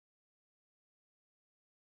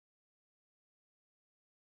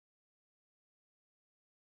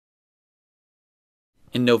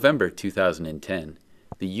In November 2010,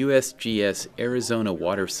 the USGS Arizona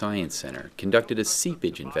Water Science Center conducted a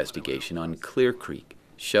seepage investigation on Clear Creek,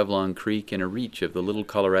 Chevelon Creek, and a reach of the Little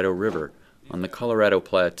Colorado River on the Colorado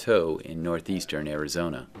Plateau in northeastern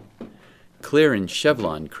Arizona. Clear and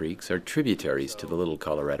Chevelon Creeks are tributaries to the Little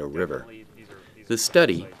Colorado River. The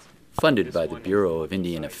study, funded by the Bureau of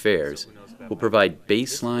Indian Affairs, will provide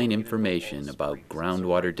baseline information about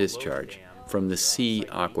groundwater discharge from the sea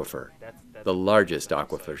aquifer, the largest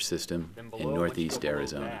aquifer system in northeast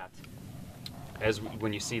Arizona.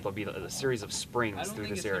 When you see, there'll be a series of springs through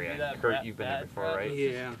this area. Kurt, you've been there before, right?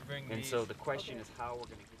 Yeah. And so the question is how we're going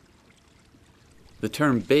to... The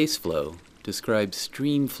term base flow describes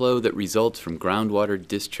stream flow that results from groundwater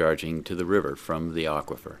discharging to the river from the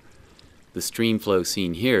aquifer. The stream flow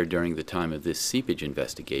seen here during the time of this seepage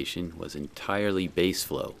investigation was entirely base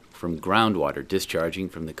flow from groundwater discharging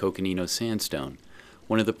from the Coconino Sandstone,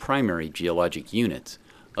 one of the primary geologic units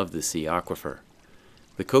of the sea aquifer.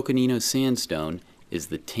 The Coconino Sandstone is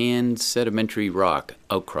the tan sedimentary rock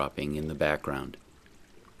outcropping in the background.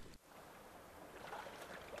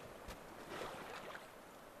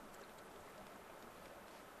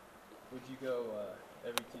 Would you go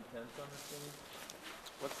every 2/10 on this thing?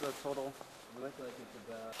 What's the total? It looks like it's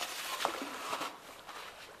about...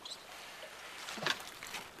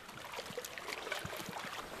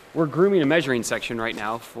 We're grooming a measuring section right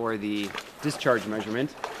now for the discharge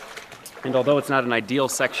measurement. And although it's not an ideal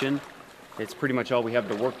section, it's pretty much all we have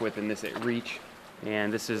to work with in this reach.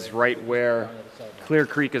 And this is right where Clear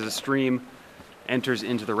Creek as a stream enters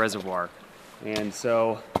into the reservoir. And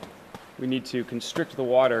so we need to constrict the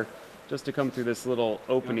water just to come through this little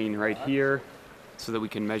opening right here so that we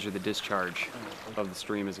can measure the discharge of the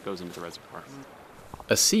stream as it goes into the reservoir.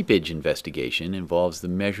 A seepage investigation involves the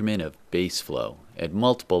measurement of base flow at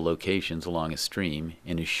multiple locations along a stream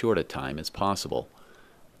in as short a time as possible.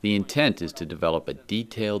 The intent is to develop a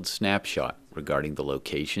detailed snapshot regarding the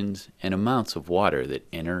locations and amounts of water that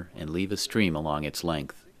enter and leave a stream along its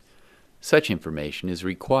length. Such information is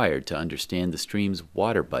required to understand the stream's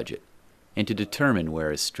water budget and to determine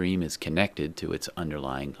where a stream is connected to its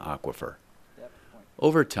underlying aquifer.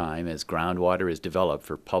 Over time, as groundwater is developed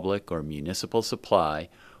for public or municipal supply,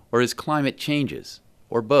 or as climate changes,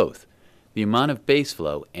 or both, the amount of base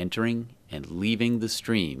flow entering and leaving the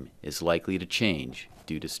stream is likely to change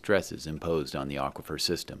due to stresses imposed on the aquifer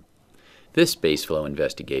system. This base flow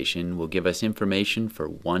investigation will give us information for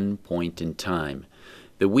one point in time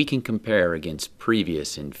that we can compare against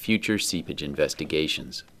previous and future seepage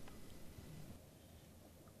investigations.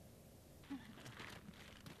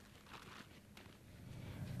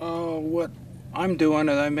 What I'm doing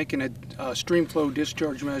is I'm making a stream flow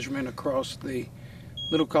discharge measurement across the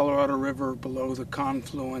Little Colorado River below the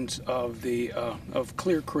confluence of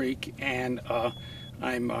Clear Creek, and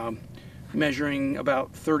I'm measuring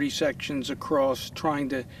about 30 sections across, trying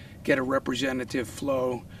to get a representative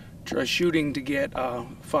flow, shooting to get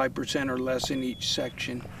 5% or less in each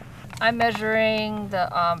section. I'm measuring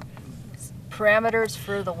the parameters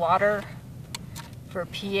for the water, for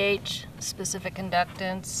pH, specific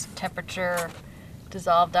conductance, temperature,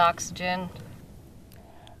 dissolved oxygen.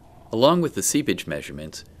 Along with the seepage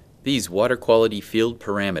measurements, these water quality field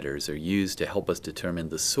parameters are used to help us determine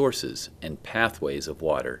the sources and pathways of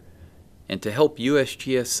water, and to help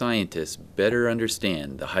USGS scientists better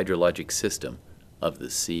understand the hydrologic system of the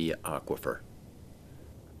sea aquifer.